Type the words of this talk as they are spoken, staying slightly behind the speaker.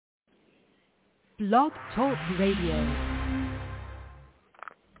Blog Talk Radio.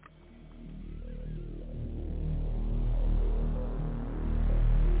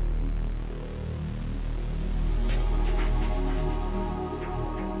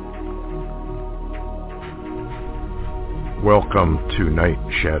 Welcome to Night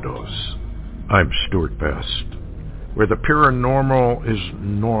Shadows. I'm Stuart Best, where the paranormal is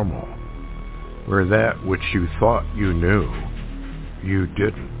normal, where that which you thought you knew, you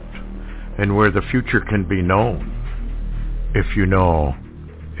didn't, and where the future can be known if you know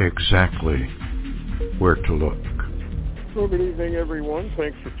exactly where to look. Well, good evening, everyone.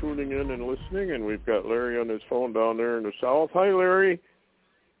 Thanks for tuning in and listening, and we've got Larry on his phone down there in the south. Hi, Larry.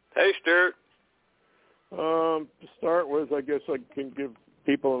 Hey, Stuart. To start with, I guess I can give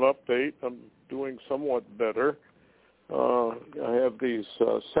people an update. I'm doing somewhat better. I have these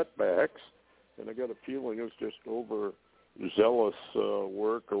setbacks, and I got a feeling it's just overzealous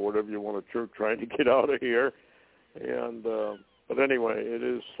work or whatever you want to trying to get out of here. And but anyway, it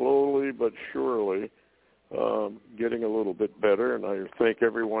is slowly but surely getting a little bit better, and I thank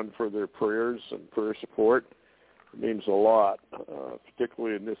everyone for their prayers and prayer support. It means a lot,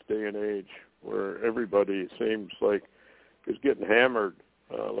 particularly in this day and age, where everybody seems like is getting hammered.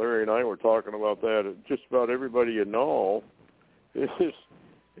 Larry and I were talking about that. Just about everybody you know is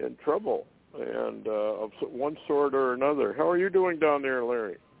in trouble, and of one sort or another. How are you doing down there,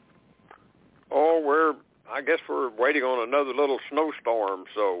 Larry? Oh, I guess we're waiting on another little snowstorm.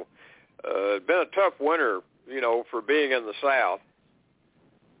 So it's been a tough winter, for being in the South.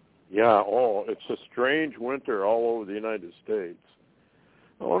 Yeah. It's a strange winter all over the United States.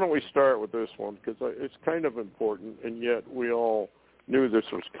 Why don't we start with this one, because it's kind of important, and yet we all knew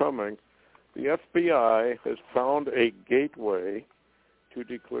this was coming. The FBI has found a gateway to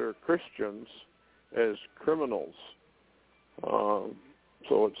declare Christians as criminals.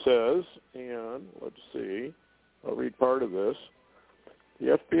 So it says, and let's see, I'll read part of this.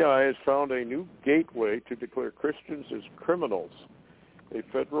 The FBI has found a new gateway to declare Christians as criminals. A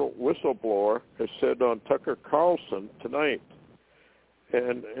federal whistleblower has said on Tucker Carlson tonight.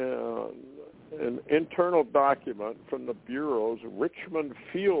 And an internal document from the Bureau's Richmond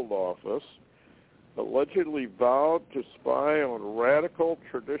field office allegedly vowed to spy on radical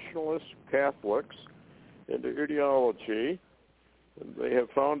traditionalist Catholics into ideology, and they have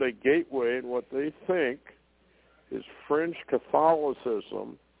found a gateway in what they think is fringe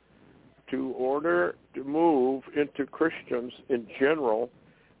Catholicism to order to move into Christians in general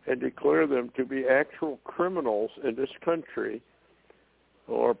and declare them to be actual criminals in this country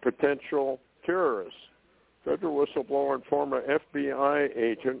or potential terrorists. Federal whistleblower and former FBI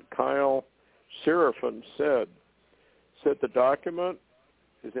agent Kyle Seraphin said the document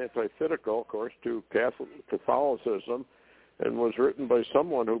is antithetical, of course, to Catholicism and was written by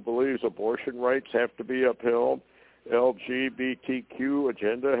someone who believes abortion rights have to be upheld, LGBTQ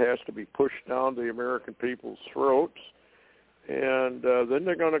agenda has to be pushed down the American people's throats, and then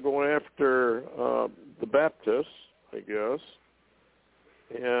they're going to go after the Baptists, I guess,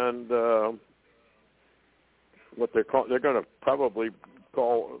 and what they're going to probably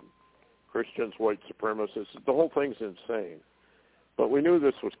call Christians white supremacists. The whole thing's insane. But we knew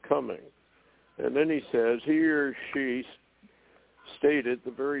this was coming. And then he says, he or she stated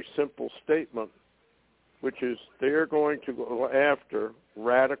the very simple statement, which is they're going to go after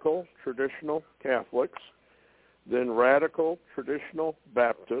radical traditional Catholics, then radical traditional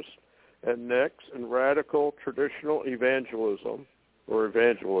Baptists, and next in radical traditional evangelism, or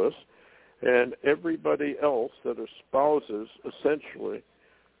evangelists, and everybody else that espouses essentially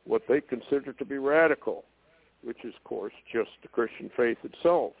what they consider to be radical, which is, of course, just the Christian faith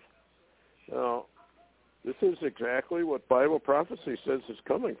itself. Now, this is exactly what Bible prophecy says is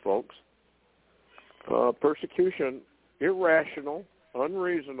coming, folks. Persecution, irrational,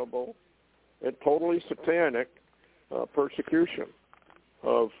 unreasonable, and totally satanic persecution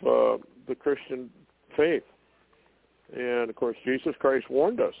of the Christian faith. And, of course, Jesus Christ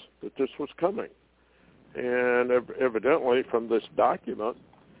warned us that this was coming. And evidently from this document,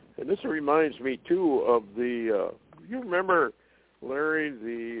 and this reminds me, too, of you remember, Larry,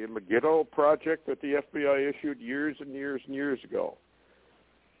 the Megiddo Project that the FBI issued years and years and years ago?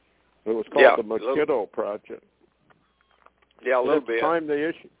 It was called the Megiddo Project. Yeah, a little bit. At the time they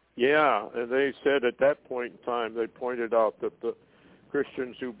issued, and they said at that point in time, they pointed out that the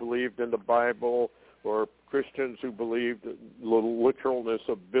Christians who believed in the Bible or Christians who believed in the literalness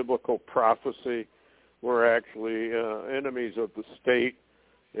of biblical prophecy were actually enemies of the state,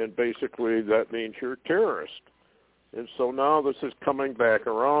 and basically that means you're a terrorist. And so now this is coming back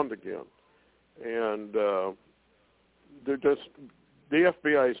around again. And they're just the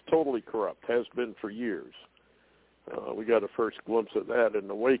FBI is totally corrupt, has been for years. We got a first glimpse of that in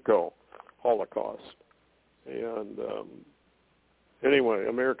the Waco Holocaust. And anyway,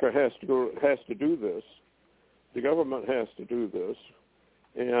 America has to do this. The government has to do this.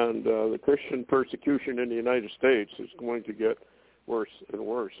 And the Christian persecution in the United States is going to get worse and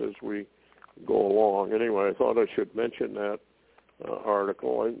worse as we go along. Anyway, I thought I should mention that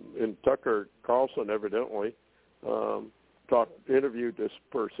article. And Tucker Carlson evidently interviewed this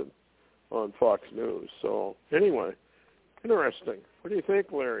person on Fox News. So anyway, interesting. What do you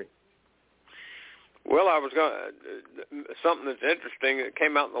think, Larry? Well, I was going something that's interesting that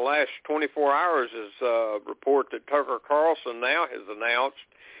came out in the last 24 hours is a report that Tucker Carlson now has announced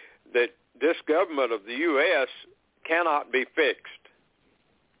that this government of the U.S. cannot be fixed.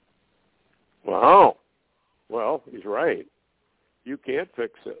 Wow. Well, he's right. You can't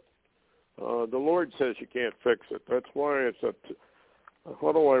fix it. The Lord says you can't fix it. That's why it's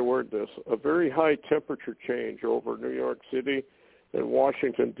how do I word this? A very high temperature change over New York City and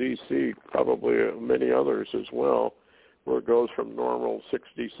Washington, D.C., probably many others as well, where it goes from normal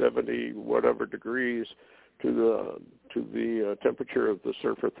 60, 70, whatever degrees to the temperature of the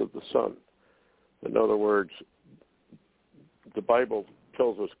surface of the sun. In other words, the Bible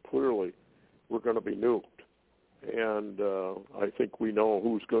tells us clearly we're going to be nuked. And I think we know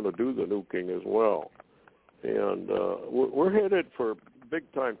who's going to do the nuking as well. And we're headed for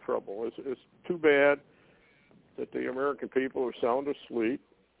big-time trouble. It's too bad that the American people are sound asleep,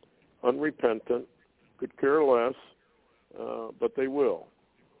 unrepentant, could care less, but they will.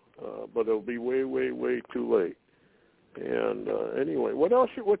 But it'll be way, way, way too late. And anyway,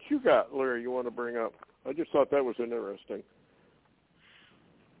 what you got, Larry, you want to bring up? I just thought that was interesting.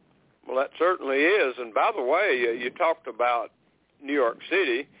 Well, that certainly is. And by the way, you talked about New York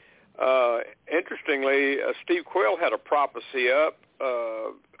City. Interestingly, Steve Quill had a prophecy up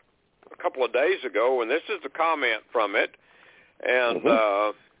a couple of days ago, and this is the comment from it. And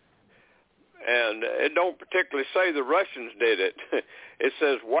and it don't particularly say the Russians did it. It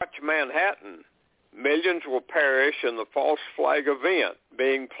says, watch Manhattan. Millions will perish in the false flag event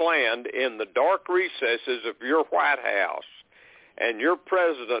being planned in the dark recesses of your White House. And your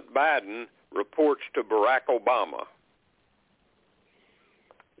President Biden reports to Barack Obama.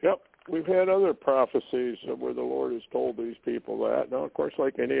 Yep. We've had other prophecies where the Lord has told these people that. Now, of course,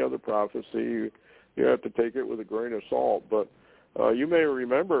 like any other prophecy, you have to take it with a grain of salt. But you may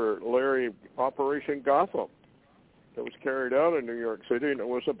remember, Larry, Operation Gotham that was carried out in New York City, and it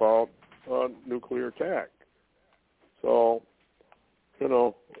was about nuclear attack. So, you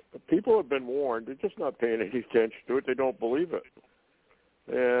know, people have been warned. They're just not paying any attention to it. They don't believe it.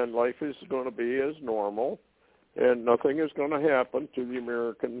 And life is going to be as normal, and nothing is going to happen to the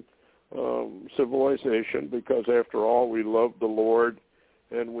American civilization because, after all, we love the Lord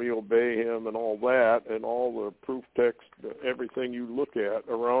and we obey him and all that, and all the proof text, everything you look at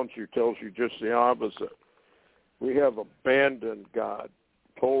around you tells you just the opposite. We have abandoned God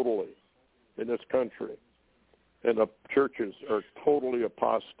totally in this country, and the churches are totally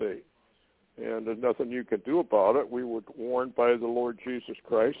apostate. And there's nothing you can do about it. We were warned by the Lord Jesus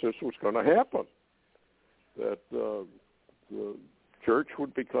Christ this was going to happen, that the church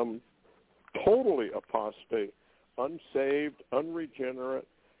would become totally apostate, unsaved, unregenerate,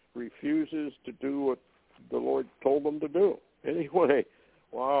 refuses to do what the Lord told them to do. Anyway,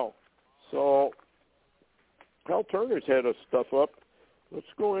 wow. So Hal Turner's had us stuff up. Let's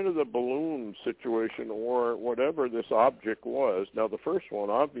go into the balloon situation or whatever this object was. Now, the first one,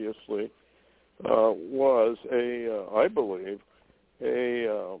 obviously, was I believe,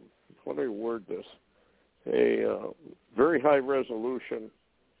 how do I word this? A very high-resolution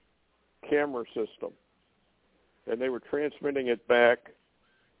camera system. And they were transmitting it back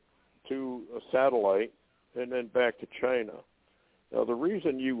to a satellite and then back to China. Now, the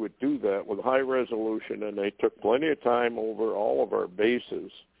reason you would do that with high resolution, and they took plenty of time over all of our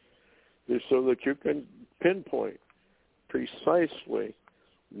bases, is so that you can pinpoint precisely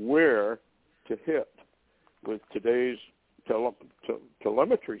where to hit with today's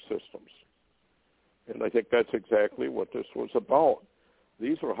telemetry systems. And I think that's exactly what this was about.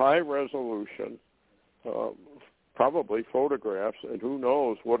 These were high resolution, probably photographs, and who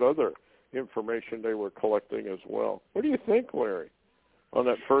knows what other information they were collecting as well. What do you think, Larry, on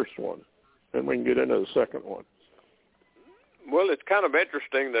that first one? And we can get into the second one. Well, it's kind of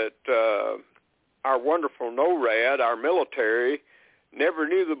interesting that our wonderful NORAD, our military, never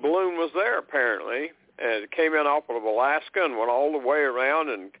knew the balloon was there, apparently. And it came in off of Alaska and went all the way around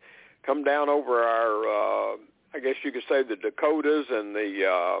and come down over our, I guess you could say, the Dakotas and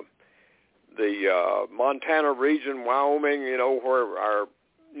the the Montana region, Wyoming, where our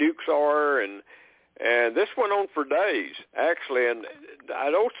nukes are, and this went on for days, actually, and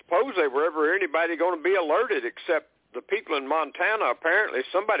I don't suppose they were ever anybody going to be alerted except the people in Montana. Apparently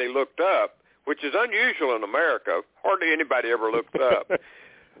somebody looked up, which is unusual in America. Hardly anybody ever looked up.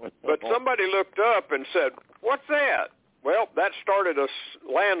 But somebody looked up and said, "What's that?" Well, that started a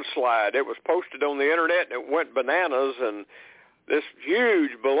landslide. It was posted on the internet, and it went bananas, and this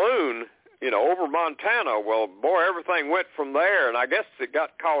huge balloon, over Montana. Well, boy, everything went from there, and I guess it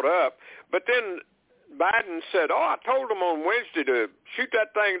got caught up. But then Biden said, I told them on Wednesday to shoot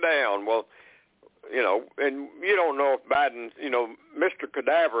that thing down. Well, and you don't know if Biden, Mr.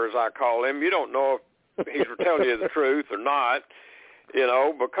 Cadaver, as I call him, you don't know if he's telling you the truth or not,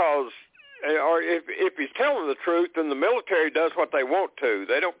 because or if he's telling the truth, then the military does what they want to.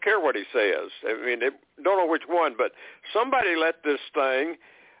 They don't care what he says. I mean, they don't know which one, but somebody let this thing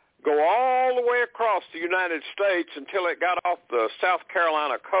go all the way across the United States until it got off the South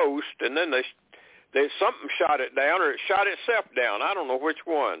Carolina coast, and then they something shot it down, or it shot itself down. I don't know which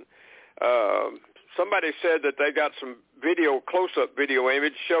one. Somebody said that they got some close-up video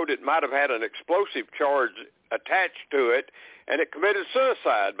image, showed it might have had an explosive charge attached to it, and it committed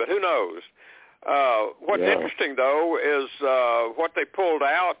suicide, but who knows? What's interesting, though, is what they pulled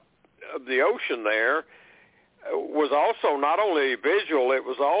out of the ocean there was also not only visual, it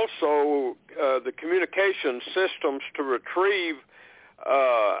was also the communication systems to retrieve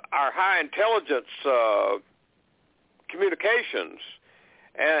our high intelligence communications.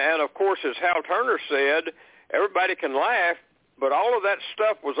 And, of course, as Hal Turner said, everybody can laugh, but all of that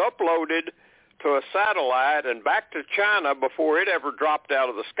stuff was uploaded to a satellite and back to China before it ever dropped out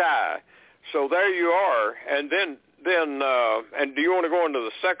of the sky. So there you are. And then and do you want to go into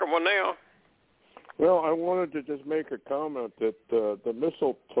the second one now? Well, I wanted to just make a comment that the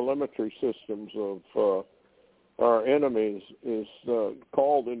missile telemetry systems of our enemies is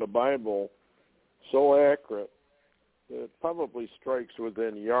called in the Bible so accurate that it probably strikes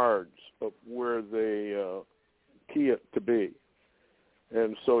within yards of where they key it to be.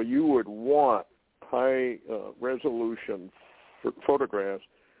 And so you would want high resolution photographs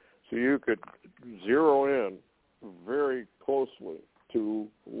so you could zero in very closely to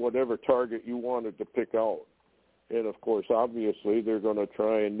whatever target you wanted to pick out. And, of course, obviously they're going to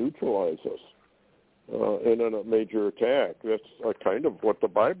try and neutralize us in a major attack. That's kind of what the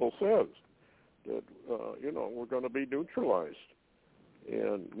Bible says, that, we're going to be neutralized.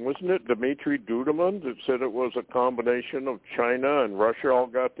 And wasn't it Dmitry Duduman that said it was a combination of China and Russia all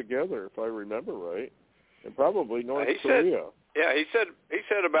got together, if I remember right, and probably North Korea? He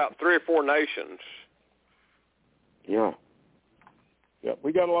said about 3 or 4 nations. Yeah. Yeah,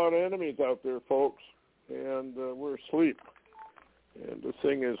 we got a lot of enemies out there, folks, and we're asleep. And the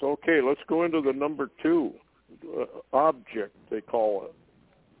thing is, okay, let's go into the number 2, object, they call it.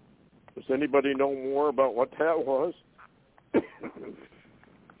 Does anybody know more about what that was?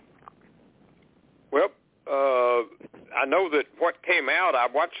 Well, I know that what came out, I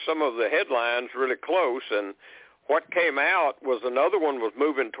watched some of the headlines really close, and what came out was another one was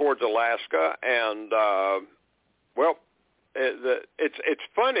moving towards Alaska, and, it's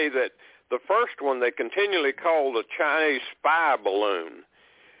funny that the first one they continually call the Chinese spy balloon.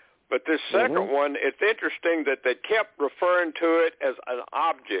 But this second one, it's interesting that they kept referring to it as an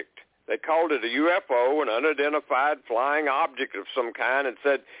object. They called it a UFO, an unidentified flying object of some kind,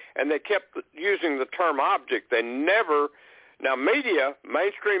 and they kept using the term object. They never, now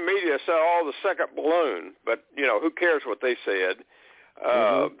mainstream media said, the second balloon, but, who cares what they said?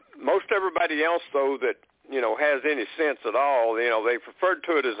 Most everybody else, though, that, has any sense at all, they referred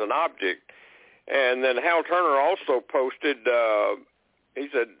to it as an object. And then Hal Turner also posted, he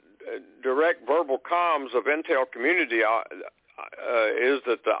said, direct verbal comms of intel community is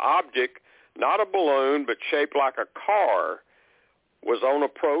that the object, not a balloon, but shaped like a car, was on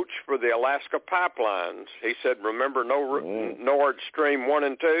approach for the Alaska pipelines. He said, remember Nord Stream 1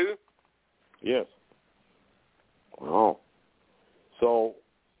 and 2? Yes. Wow. So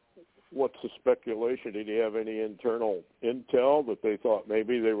what's the speculation? Did he have any internal intel that they thought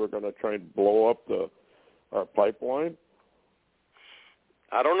maybe they were going to try and blow up our pipeline?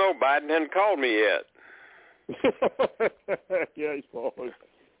 I don't know. Biden hadn't called me yet. Yeah, he's always,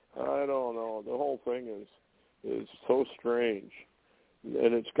 I don't know. The whole thing is so strange,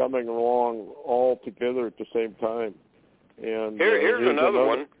 and it's coming along all together at the same time. And here's another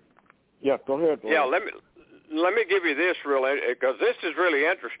one. Yeah, go ahead. Yeah, let me give you this because this is really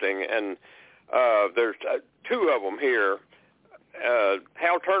interesting, and there's 2 of them here.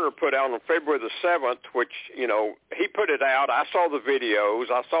 Hal Turner put out on February the 7th, which, you know, he put it out. I saw the videos.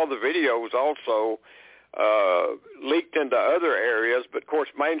 I saw the videos also leaked into other areas, but, of course,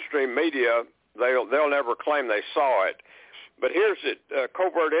 mainstream media, they'll never claim they saw it. But here's it,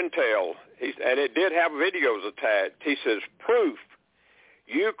 covert intel, and it did have videos attached. He says, proof,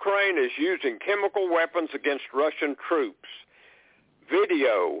 Ukraine is using chemical weapons against Russian troops.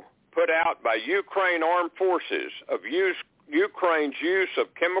 Video put out by Ukraine Armed Forces of Ukraine's use of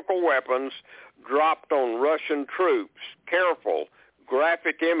chemical weapons dropped on Russian troops. Careful,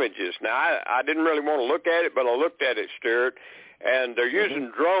 graphic images. Now, I didn't really want to look at it, but I looked at it, Stuart, and they're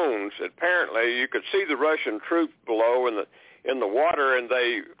using drones. Apparently, you could see the Russian troops below in the water, and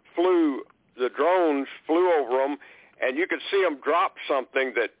the drones flew over them, and you could see them drop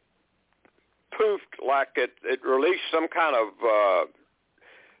something that poofed like it released some kind of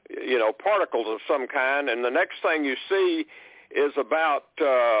particles of some kind, and the next thing you see is about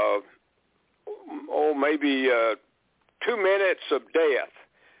maybe 2 minutes of death.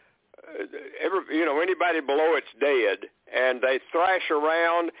 Anybody below it's dead, and they thrash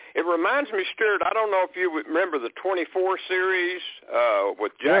around. It reminds me, Stuart, I don't know if you remember the 24 series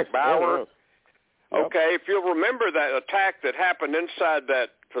with Jack Bauer. Yes. Yep. Okay, if you'll remember that attack that happened inside that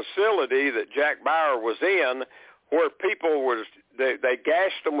facility that Jack Bauer was in, where people they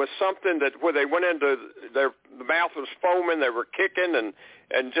gassed them with something where they went into the mouth was foaming, they were kicking,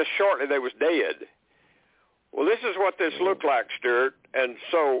 and just shortly they was dead. Well, this is what this looked like, Stuart, and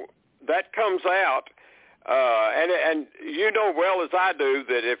so that comes out, and you know well as I do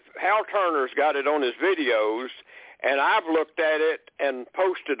that if Hal Turner's got it on his videos, and I've looked at it and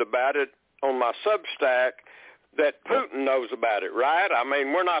posted about it on my Substack, that Putin knows about it, right? I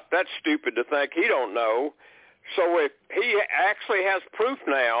mean, we're not that stupid to think he don't know. So if he actually has proof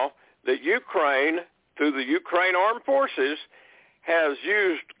now that Ukraine, through the Ukraine Armed Forces, has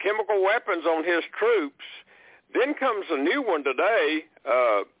used chemical weapons on his troops, then comes a new one today,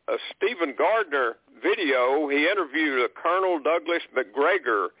 a Stephen Gardner video. He interviewed a Colonel Douglas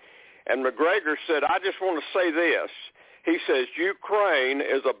McGregor, and McGregor said, I just want to say this. He says, Ukraine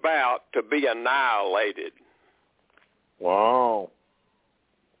is about to be annihilated. Wow.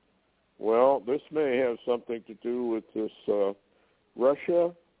 Well, this may have something to do with this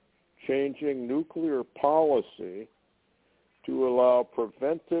Russia changing nuclear policy to allow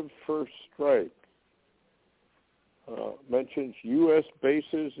preventive first strike. Mentions U.S.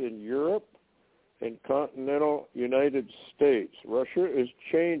 bases in Europe and continental United States. Russia is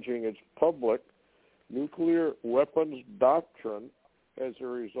changing its public nuclear weapons doctrine as a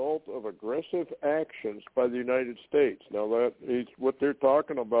result of aggressive actions by the United States. Now, that is what they're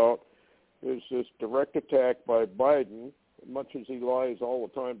talking about is this direct attack by Biden, much as he lies all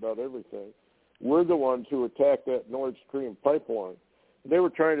the time about everything. We're the ones who attacked that Nord Stream pipeline. They were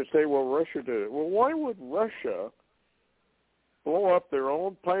trying to say, well, Russia did it. Well, why would Russia blow up their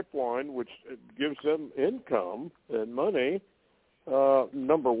own pipeline, which gives them income and money,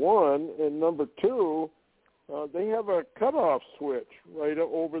 number one, and number two, they have a cutoff switch right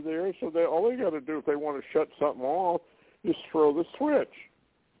over there, so all they got to do if they want to shut something off is throw the switch.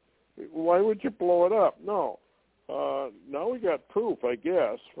 Why would you blow it up? No. Now we got proof, I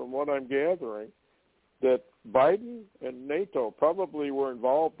guess, from what I'm gathering, that Biden and NATO probably were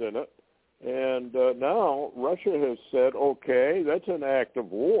involved in it, and now Russia has said, okay, that's an act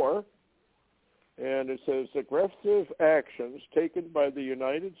of war, and it says aggressive actions taken by the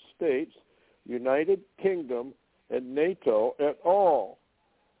United States, United Kingdom, and NATO et al.,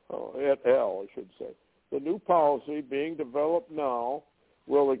 I should say. The new policy being developed now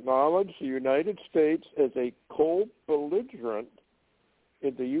will acknowledge the United States as a cold belligerent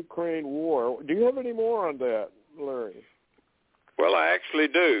in the Ukraine war. Do you have any more on that, Larry? Well, I actually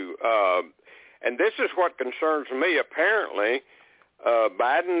do. And this is what concerns me. Apparently,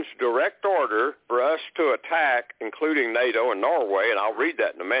 Biden's direct order for us to attack, including NATO and Norway, and I'll read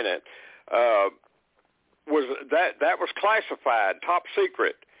that in a minute, was classified, top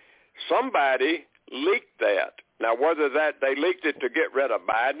secret. Somebody leaked that. Now, whether they leaked it to get rid of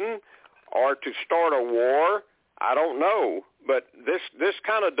Biden or to start a war, I don't know. But this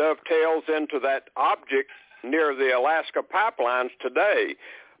kind of dovetails into that object near the Alaska pipelines today.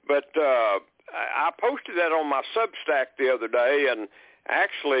 But I posted that on my Substack the other day, and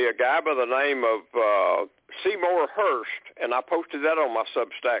actually a guy by the name of Seymour Hurst, and I posted that on my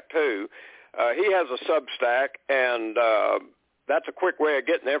Substack too. He has a Substack, and that's a quick way of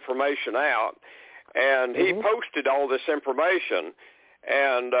getting the information out. And he posted all this information.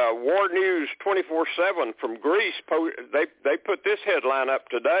 And War News 24/7 from Greece, they put this headline up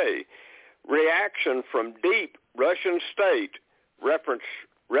today: reaction from deep Russian state. reference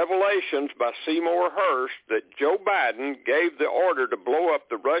revelations by Seymour Hersh that Joe Biden gave the order to blow up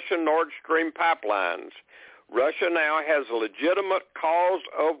the Russian Nord Stream pipelines. Russia now has a legitimate cause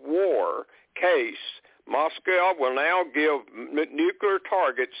of war case. Moscow will now give nuclear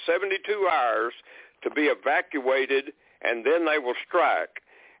targets 72 hours to be evacuated, and then they will strike.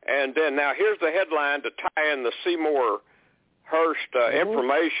 And then now here's the headline to tie in the Seymour Hersh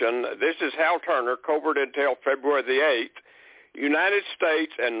information. This is Hal Turner, Covert Intel, February the 8th. United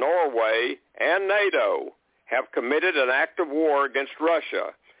States and Norway and NATO have committed an act of war against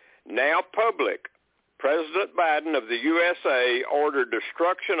Russia. Now public. President Biden of the USA ordered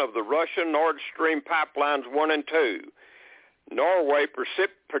destruction of the Russian Nord Stream pipelines 1 and 2. Norway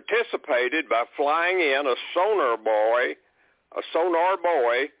participated by flying in a sonar buoy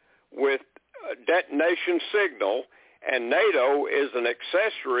with a detonation signal, and NATO is an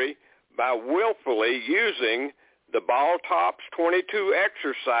accessory by willfully using the Baltops 22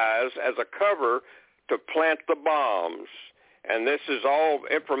 exercise as a cover to plant the bombs. And this is all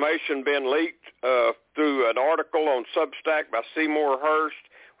information being leaked through an article on Substack by Seymour Hersh,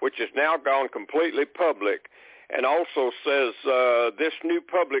 which has now gone completely public, and also says this new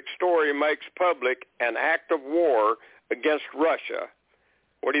public story makes public an act of war against Russia.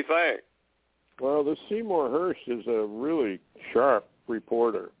 What do you think? Well, this Seymour Hersh is a really sharp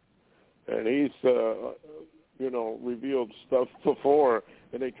reporter, and he's revealed stuff before,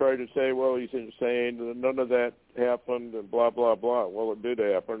 and they try to say, well, he's insane, and none of that happened, and blah, blah, blah. Well, it did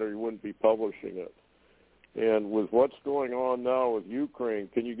happen, or he wouldn't be publishing it. And with what's going on now with Ukraine,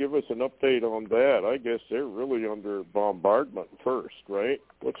 can you give us an update on that? I guess they're really under bombardment first, right?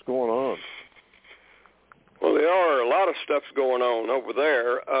 What's going on? Well, there are a lot of stuff's going on over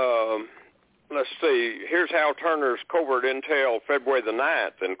there. Let's see. Here's Hal Turner's Covert Intel, February the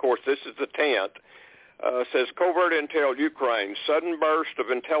 9th, and, of course, this is the 10th. Says Covert Intel Ukraine, sudden burst of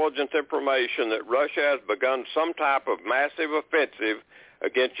intelligence information that Russia has begun some type of massive offensive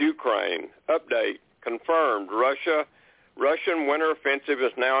against Ukraine. Update, confirmed, Russian winter offensive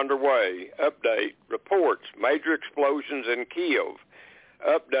is now underway. Update, reports, major explosions in Kyiv.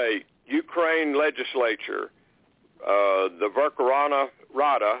 Update, Ukraine legislature, the Verkhovna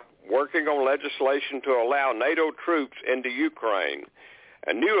Rada, working on legislation to allow NATO troops into Ukraine.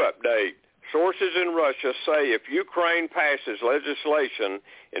 A new update, sources in Russia say if Ukraine passes legislation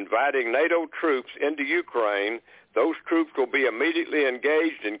inviting NATO troops into Ukraine, those troops will be immediately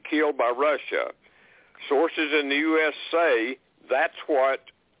engaged and killed by Russia. Sources in the U.S. say that's what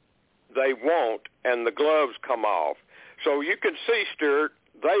they want, and the gloves come off. So you can see, Stuart,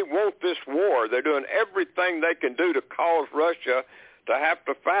 they want this war. They're doing everything they can do to cause Russia to have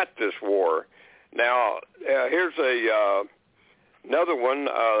to fight this war. Now, here's another one.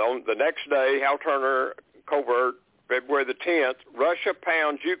 On the next day, Hal Turner, Covert, February the 10th, Russia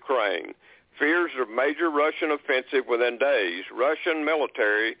pounds Ukraine. Fears of major Russian offensive within days. Russian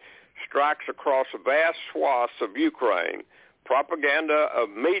military strikes across vast swaths of Ukraine. Propaganda of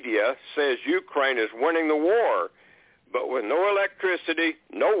media says Ukraine is winning the war, but with no electricity,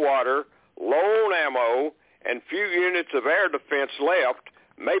 no water, low on ammo, and few units of air defense left,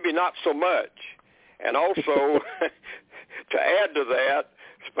 maybe not so much. And also, to add to that,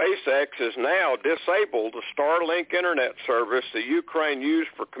 SpaceX has now disabled the Starlink internet service that Ukraine used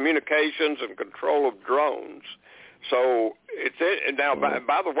for communications and control of drones. So now,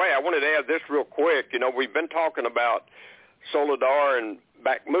 by the way, I wanted to add this real quick. You know, we've been talking about Soledar and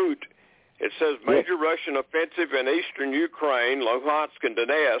Bakhmut. It says major Russian offensive in eastern Ukraine, Luhansk and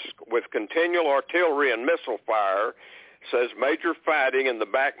Donetsk, with continual artillery and missile fire. Says major fighting in the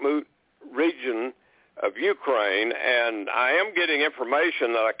Bakhmut region of Ukraine, and I am getting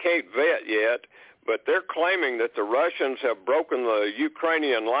information that I can't vet yet, but they're claiming that the Russians have broken the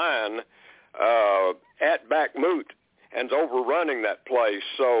Ukrainian line at Bakhmut and is overrunning that place.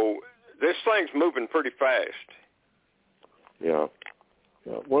 So this thing's moving pretty fast. Yeah.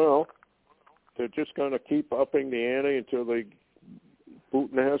 Well, they're just going to keep upping the ante until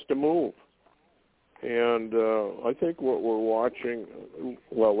Putin has to move. And I think what we're watching,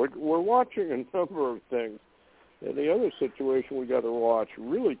 we're watching a number of things. And the other situation we got to watch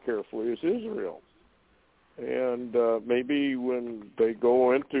really carefully is Israel. And maybe when they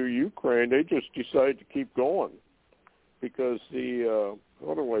go into Ukraine, they just decide to keep going. Because the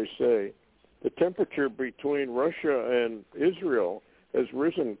temperature between Russia and Israel has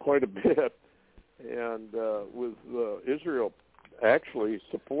risen quite a bit. And with Israel actually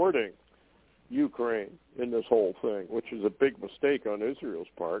supporting Ukraine in this whole thing, which is a big mistake on Israel's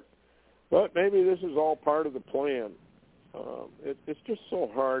part. But maybe this is all part of the plan. It's just so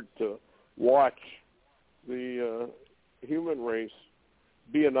hard to watch the human race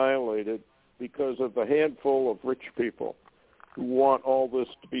be annihilated because of a handful of rich people who want all this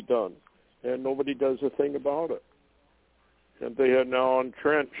to be done, and nobody does a thing about it. And they are now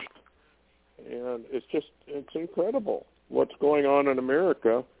entrenched, and it's incredible what's going on in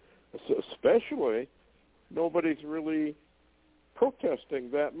America, especially. Nobody's really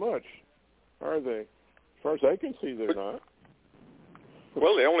protesting that much, are they? As far as I can see, they're not.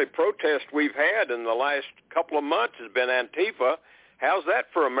 Well, the only protest we've had in the last couple of months has been Antifa. How's that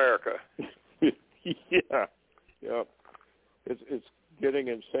for America? Yeah. It's getting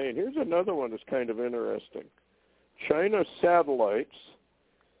insane. Here's another one that's kind of interesting. China satellites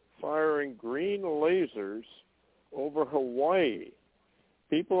firing green lasers over Hawaii.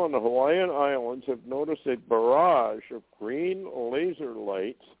 People on the Hawaiian Islands have noticed a barrage of green laser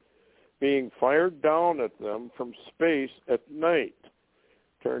lights being fired down at them from space at night.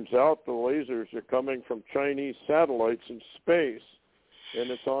 Turns out the lasers are coming from Chinese satellites in space, and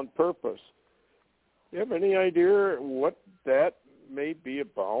it's on purpose. Do you have any idea what that may be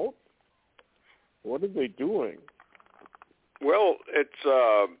about? What are they doing? Well, it's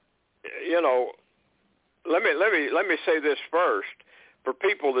let me say this first. For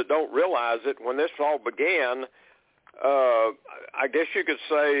people that don't realize it, when this all began, I guess you could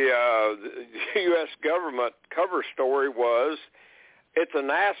say the U.S. government cover story was it's a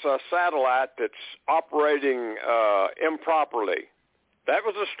NASA satellite that's operating improperly. That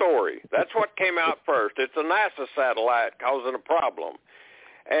was the story. That's what came out first. It's a NASA satellite causing a problem.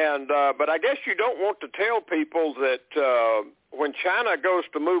 And but I guess you don't want to tell people that when China goes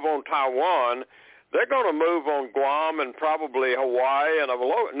to move on Taiwan, they're going to move on Guam and probably Hawaii and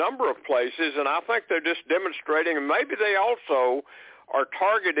a number of places, and I think they're just demonstrating, and maybe they also are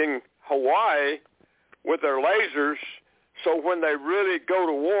targeting Hawaii with their lasers, so when they really go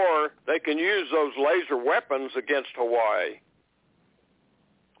to war, they can use those laser weapons against Hawaii.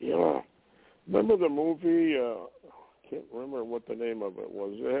 Yeah. Remember the movie, I can't remember what the name of it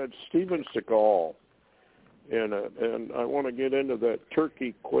was. It had Steven Seagal in it, and I want to get into that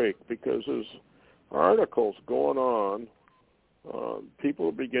Turkey quake because there's articles going on. People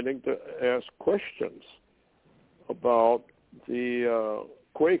are beginning to ask questions about the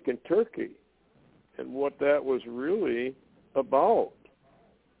quake in Turkey and what that was really about.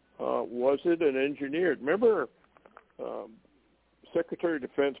 Was it an engineered? Remember, Secretary of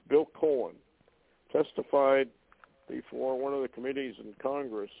Defense Bill Cohen testified before one of the committees in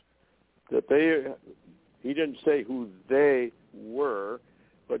Congress that he didn't say who they were,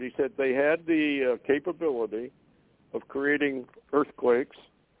 but he said they had the capability of creating earthquakes.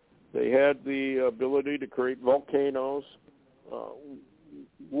 They had the ability to create volcanoes,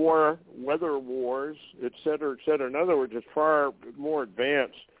 weather wars, et cetera, et cetera. In other words, it's far more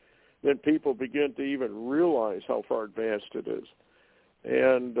advanced than people begin to even realize how far advanced it is.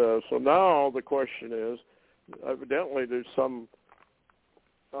 And so now the question is, evidently there's some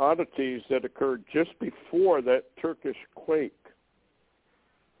oddities that occurred just before that Turkish quake.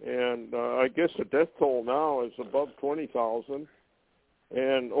 And I guess the death toll now is above 20,000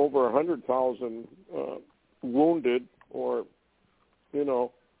 and over 100,000 wounded or,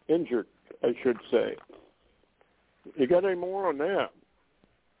 injured, I should say. You got any more on that?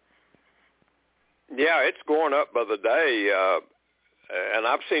 Yeah, it's going up by the day. And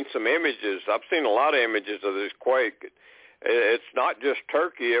I've seen some images. I've seen a lot of images of this quake. It's not just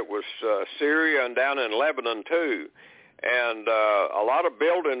Turkey. It was Syria and down in Lebanon, too. And a lot of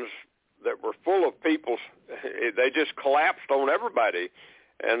buildings that were full of people, they just collapsed on everybody.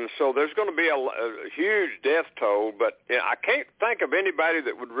 And so there's going to be a huge death toll. But I can't think of anybody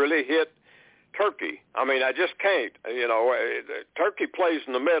that would really hit Turkey. I mean, I just can't. Turkey plays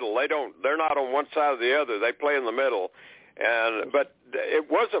in the middle. They're not on one side or the other. They play in the middle. But it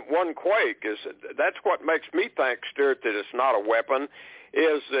wasn't one quake. That's what makes me think, Stuart, that it's not a weapon,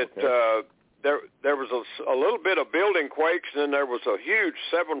 is that there was a little bit of building quakes, and then there was a huge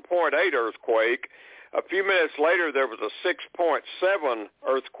 7.8 earthquake. A few minutes later, there was a 6.7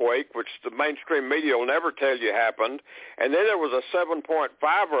 earthquake, which the mainstream media will never tell you happened. And then there was a 7.5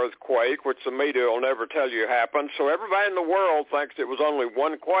 earthquake, which the media will never tell you happened. So everybody in the world thinks it was only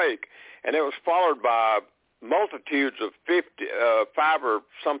one quake, and it was followed by multitudes of 5 or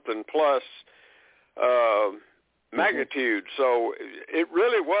something plus magnitude. So it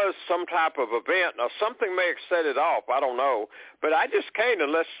really was some type of event. Now, something may have set it off. I don't know. But I just can't,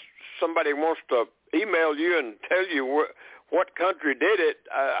 unless somebody wants to email you and tell you what country did it.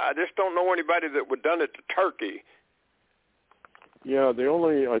 I just don't know anybody that would have done it to Turkey. Yeah,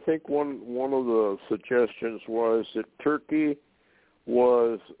 I think one of the suggestions was that Turkey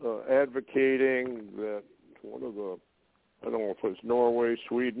was advocating that one of the I don't know if it was Norway,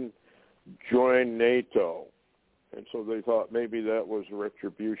 Sweden, join NATO. And so they thought maybe that was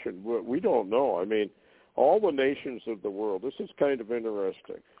retribution. We don't know. I mean, all the nations of the world, this is kind of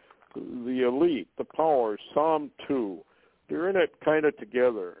interesting. The elite, the powers, Psalm 2, they're in it kind of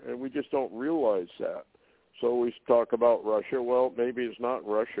together, and we just don't realize that. So we talk about Russia. Well, maybe it's not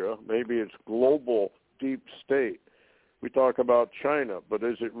Russia. Maybe it's global deep state. We talk about China, but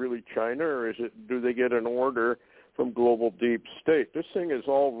is it really China, or do they get an order from global deep state? This thing is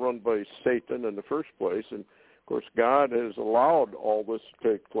all run by Satan in the first place, and of course God has allowed all this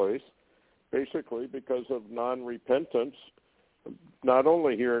to take place basically because of non-repentance, not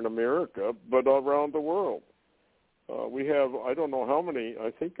only here in America, but around the world. We have, I don't know how many,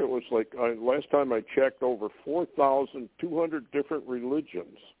 I think it was like, last time I checked, over 4,200 different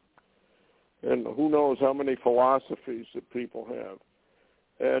religions. And who knows how many philosophies that people have.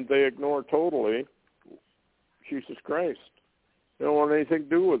 And they ignore totally Jesus Christ. They don't want anything to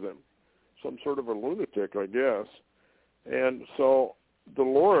do with him. Some sort of a lunatic, I guess. And so the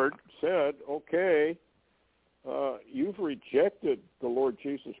Lord said, okay, you've rejected the Lord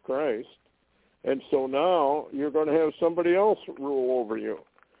Jesus Christ, and so now you're going to have somebody else rule over you.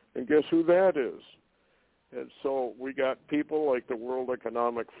 And guess who that is? And so we got people like the World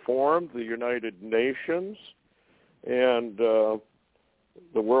Economic Forum, the United Nations, and the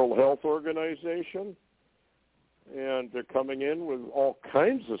World Health Organization, and they're coming in with all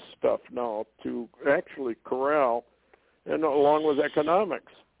kinds of stuff now to actually corral, and along with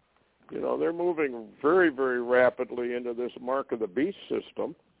economics. You know, they're moving very, very rapidly into this mark of the beast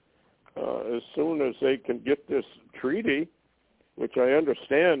system. As soon as they can get this treaty, which I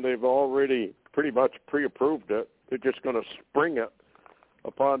understand they've already pretty much pre-approved it, they're just going to spring it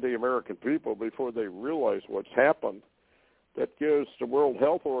upon the American people before they realize what's happened. That gives the World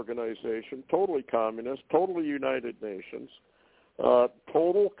Health Organization, totally communist, totally United Nations,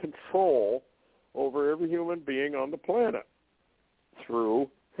 total control over every human being on the planet through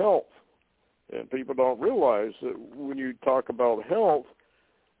health. And people don't realize that when you talk about health,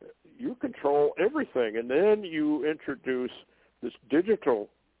 you control everything. And then you introduce this digital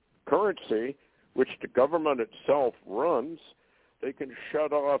currency, which the government itself runs. They can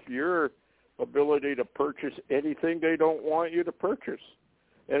shut off your ability to purchase anything they don't want you to purchase.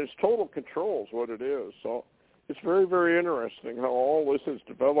 And it's total control is what it is. So it's very, very interesting how all this is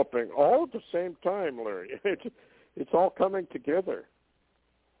developing all at the same time, Larry. It's all coming together.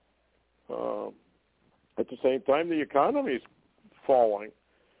 At the same time, the economy is falling.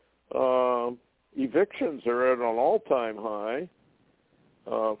 Evictions are at an all-time high.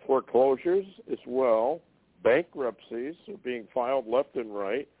 Foreclosures as well. Bankruptcies are being filed left and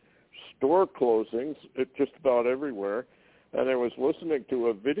right. Store closings just about everywhere. And I was listening to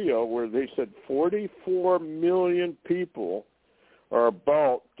a video where they said 44 million people are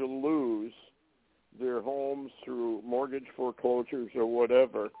about to lose their homes through mortgage foreclosures or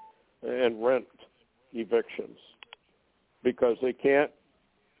whatever, and rent evictions, because they can't,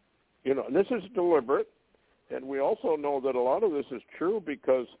 and this is deliberate. And we also know that a lot of this is true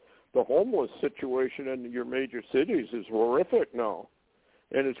because the homeless situation in your major cities is horrific now,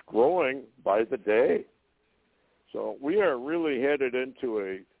 and it's growing by the day. So we are really headed into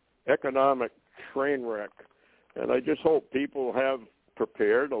a economic train wreck, and I just hope people have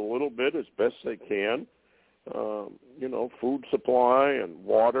prepared a little bit as best they can, food supply and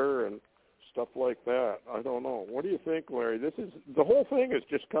water and stuff like that. I don't know. What do you think, Larry? The whole thing is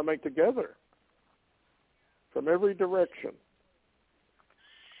just coming together from every direction.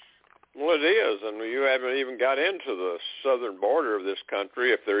 Well, it is, and you haven't even got into the southern border of this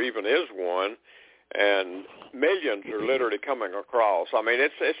country, if there even is one, and millions are literally coming across. I mean,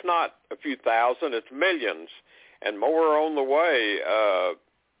 it's not a few thousand, it's millions, and more on the way.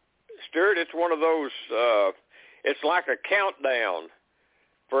 Stuart, it's one of those, it's like a countdown.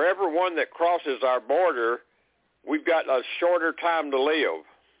 For everyone that crosses our border, we've got a shorter time to live.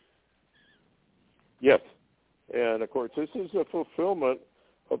 Yes. And, of course, this is a fulfillment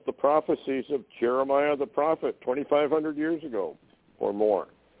of the prophecies of Jeremiah the prophet 2,500 years ago or more.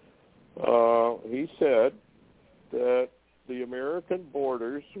 He said that the American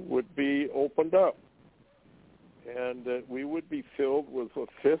borders would be opened up and that we would be filled with a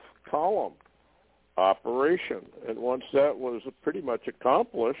fifth column operation. And once that was pretty much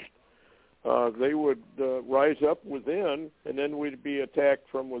accomplished, they would rise up within, and then we'd be attacked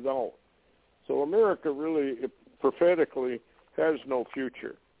from without. So America really prophetically has no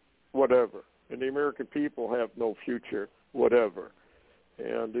future, whatever. And the American people have no future, whatever.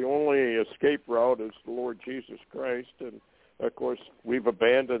 And the only escape route is the Lord Jesus Christ. And, of course, we've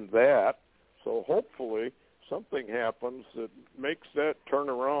abandoned that. So hopefully something happens that makes that turn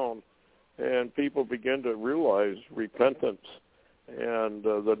around, and people begin to realize repentance and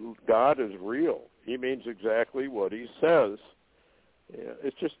that God is real. He means exactly what he says. Yeah,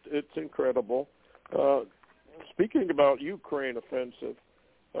 it's incredible. Speaking about Ukraine offensive,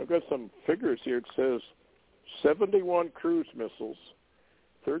 I've got some figures here. It says 71 cruise missiles,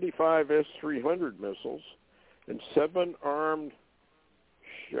 35 S-300 missiles, and 7 armed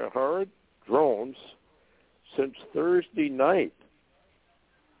Shahed drones since Thursday night.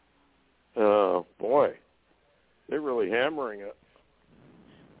 Boy, they're really hammering it.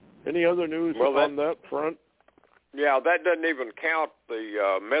 Any other news on that front? Yeah, that doesn't even count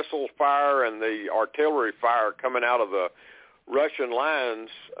the missile fire and the artillery fire coming out of the Russian lines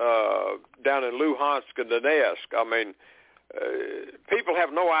down in Luhansk and Donetsk. I mean, people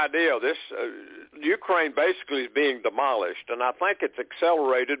have no idea. This Ukraine basically is being demolished, and I think it's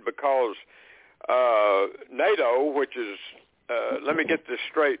accelerated because NATO, which is, let me get this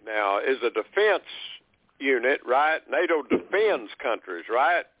straight now, is a defense unit, right? NATO defends countries,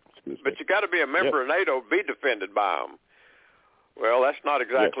 right? But you got to be a member of NATO to be defended by them. Well, that's not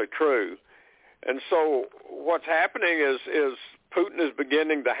exactly true. And so what's happening is Putin is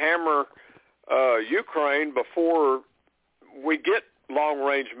beginning to hammer Ukraine before we get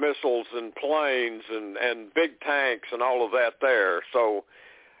long-range missiles and planes and big tanks and all of that there. So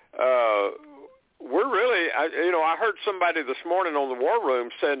we're really, I heard somebody this morning on the War Room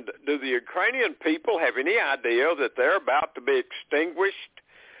said, do the Ukrainian people have any idea that they're about to be extinguished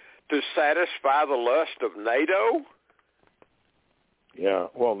to satisfy the lust of NATO? Yeah,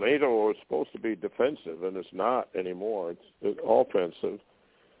 well, NATO was supposed to be defensive, and it's not anymore. It's offensive.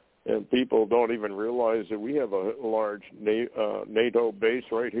 And people don't even realize that we have a large NATO base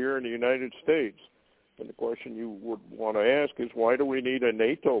right here in the United States. And the question you would want to ask is, why do we need a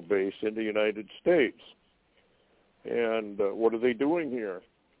NATO base in the United States? And what are they doing here?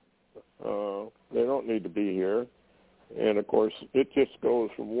 They don't need to be here. And, of course, it just goes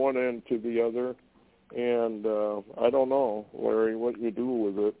from one end to the other. And I don't know, Larry, what you do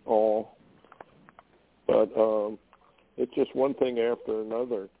with it all. But it's just one thing after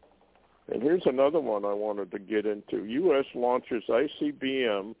another. And here's another one I wanted to get into. U.S. launches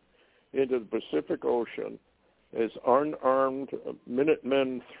ICBM into the Pacific Ocean as unarmed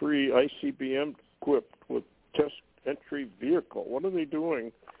Minuteman III ICBM equipped with test entry vehicle. What are they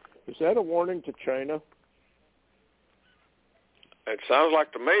doing? Is that a warning to China? It sounds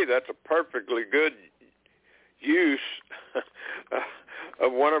like to me that's a perfectly good use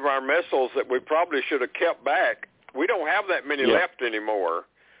of one of our missiles that we probably should have kept back. We don't have that many left anymore.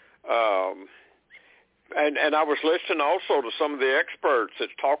 And I was listening also to some of the experts that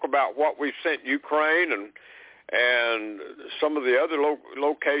talk about what we've sent Ukraine and some of the other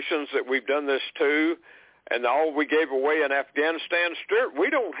locations that we've done this to, and all we gave away in Afghanistan. Stuart, we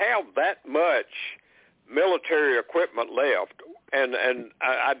don't have that much military equipment left. And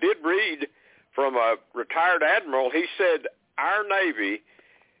I did read from a retired admiral. He said our Navy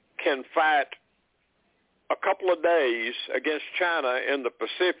can fight a couple of days against China in the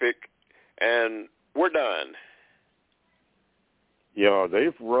Pacific, and we're done. Yeah,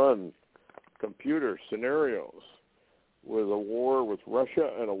 they've run computer scenarios with a war with Russia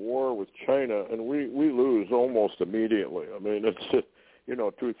and a war with China, and we lose almost immediately. I mean, it's 2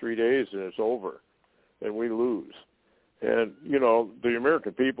 or 3 days and it's over, and we lose. And, the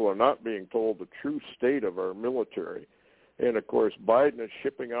American people are not being told the true state of our military. And, of course, Biden is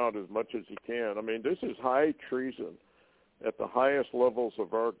shipping out as much as he can. I mean, this is high treason at the highest levels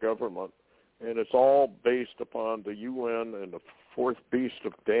of our government, and it's all based upon the UN and the fourth beast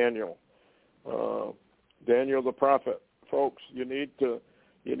of Daniel, Daniel the prophet. Folks, you need to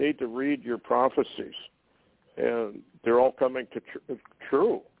read your prophecies, and they're all coming to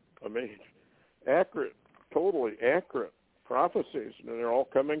true. I mean, accurate. Totally accurate prophecies, and they're all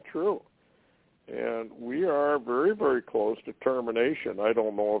coming true. And we are very, very close to termination. I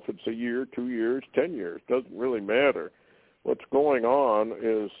don't know if it's a year, 2 years, 10 years. Doesn't really matter. What's going on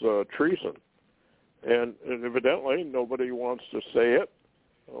is treason. And evidently nobody wants to say it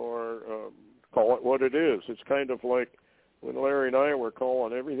or call it what it is. It's kind of like when Larry and I were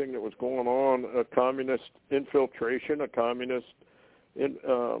calling everything that was going on a communist infiltration, a communist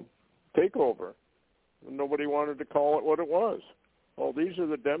takeover. Nobody wanted to call it what it was. Oh, these are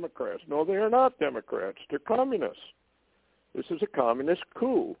the Democrats. No, they are not Democrats. They're communists. This is a communist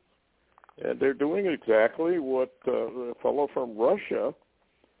coup. And they're doing exactly what the fellow from Russia,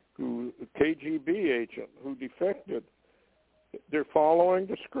 who KGB agent, who defected, they're following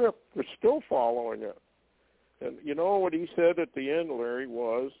the script. They're still following it. And you know what he said at the end, Larry,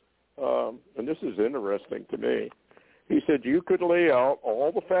 was and this is interesting to me, he said you could lay out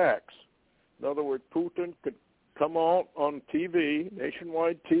all the facts. In other words, Putin could come out on TV,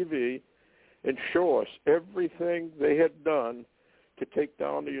 nationwide TV, and show us everything they had done to take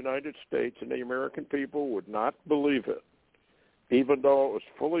down the United States, and the American people would not believe it, even though it was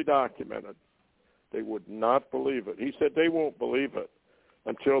fully documented. They would not believe it. He said they won't believe it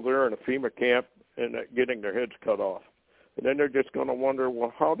until they're in a FEMA camp and getting their heads cut off. And then they're just going to wonder,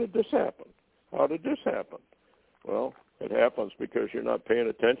 well, how did this happen? How did this happen? Well, it happens because you're not paying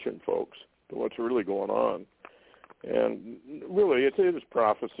attention, folks, to what's really going on. And really, it is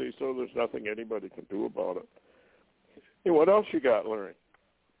prophecy, so there's nothing anybody can do about it. Hey, what else you got, Larry?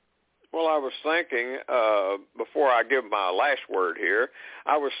 Well, I was thinking, before I give my last word here,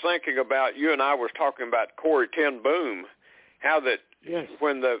 I was thinking about, you and I was talking about Corrie ten Boom, how that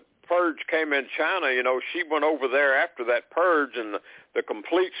when the purge came in China, you know, she went over there after that purge and the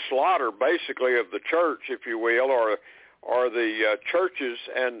complete slaughter, basically, of the church, if you will, or the churches,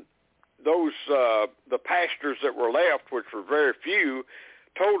 and those, the pastors that were left, which were very few,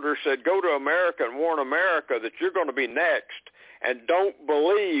 told her, said, go to America and warn America that you're going to be next. And don't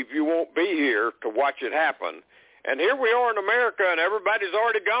believe you won't be here to watch it happen. And here we are in America, and everybody's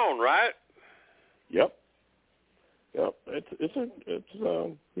already gone, right? Yep. It's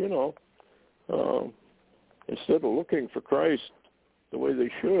you know, instead of looking for Christ the way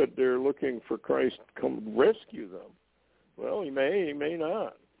they should, they're looking for Christ to come rescue them. Well, he may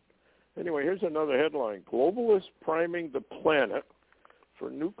not. Anyway, here's another headline: Globalists priming the planet for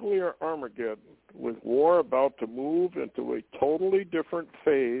nuclear Armageddon, with war about to move into a totally different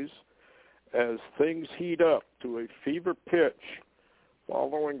phase as things heat up to a fever pitch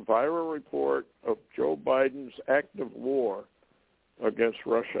following viral report of Joe Biden's active war against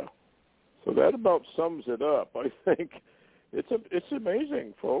Russia. So that about sums it up. I think it's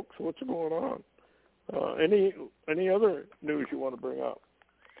amazing, folks, what's going on. Any other news you want to bring up?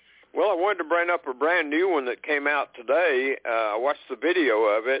 Well, I wanted to bring up a brand new one that came out today. I watched the video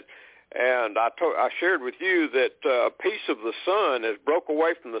of it, and I shared with you that a piece of the sun has broke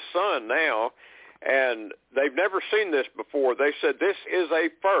away from the sun now, and they've never seen this before. They said this is a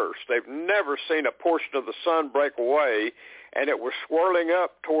first. They've never seen a portion of the sun break away, and it was swirling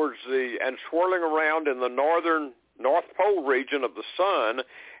up and swirling around in the North Pole region of the sun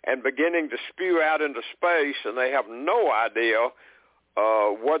and beginning to spew out into space, and they have no idea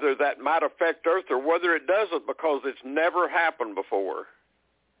whether that might affect Earth or whether it doesn't, because it's never happened before.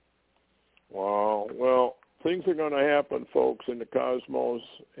 Wow. Well, things are going to happen, folks, in the cosmos,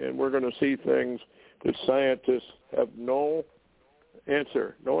 and we're going to see things that scientists have no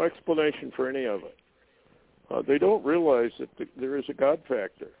answer, no explanation for any of it. They don't realize that there is a God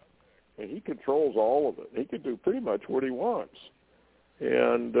factor, and he controls all of it. He can do pretty much what he wants.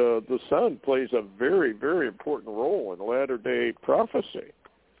 And the sun plays a very, very important role in latter-day prophecy.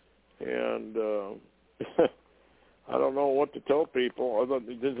 And I don't know what to tell people.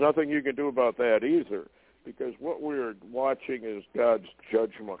 There's nothing you can do about that either, because what we're watching is God's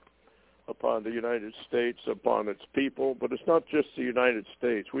judgment upon the United States, upon its people. But it's not just the United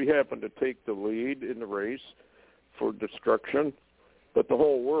States. We happen to take the lead in the race for destruction, but the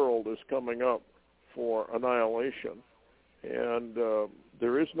whole world is coming up for annihilation. And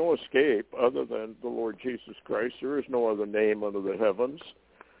there is no escape other than the Lord Jesus Christ. There is no other name under the heavens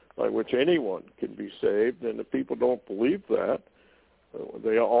by which anyone can be saved. And if people don't believe that,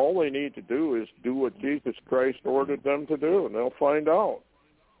 all they need to do is do what Jesus Christ ordered them to do, and they'll find out.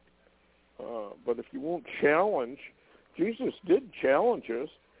 But if you won't challenge, Jesus did challenge us.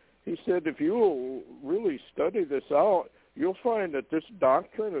 He said, if you will really study this out, you'll find that this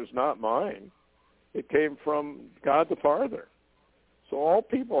doctrine is not mine. It came from God the Father. So all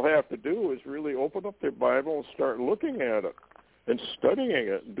people have to do is really open up their Bible and start looking at it and studying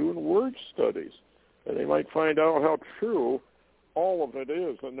it and doing word studies. And they might find out how true all of it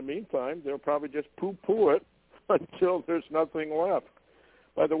is. In the meantime, they'll probably just poo-poo it until there's nothing left.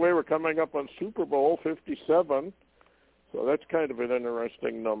 By the way, we're coming up on Super Bowl 57, so that's kind of an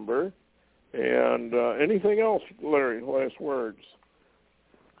interesting number. And anything else, Larry, last words?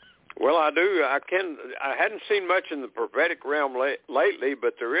 Well, I do. I hadn't seen much in the prophetic realm lately,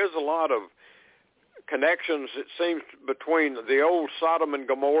 but there is a lot of connections, it seems, between the old Sodom and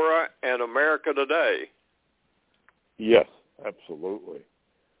Gomorrah and America today. Yes, absolutely.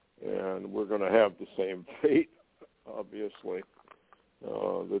 And we're going to have the same fate, obviously,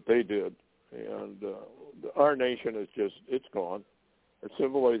 that they did. And our nation is it's gone. Our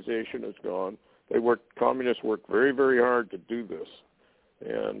civilization is gone. Communists worked very, very hard to do this.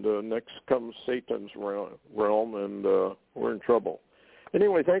 And next comes Satan's realm, and we're in trouble.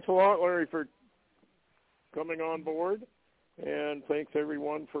 Anyway, thanks a lot, Larry, for coming on board, and thanks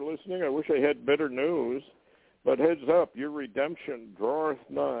everyone for listening. I wish I had better news, but heads up, your redemption draweth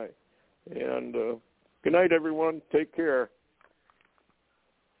nigh. And good night, everyone. Take care.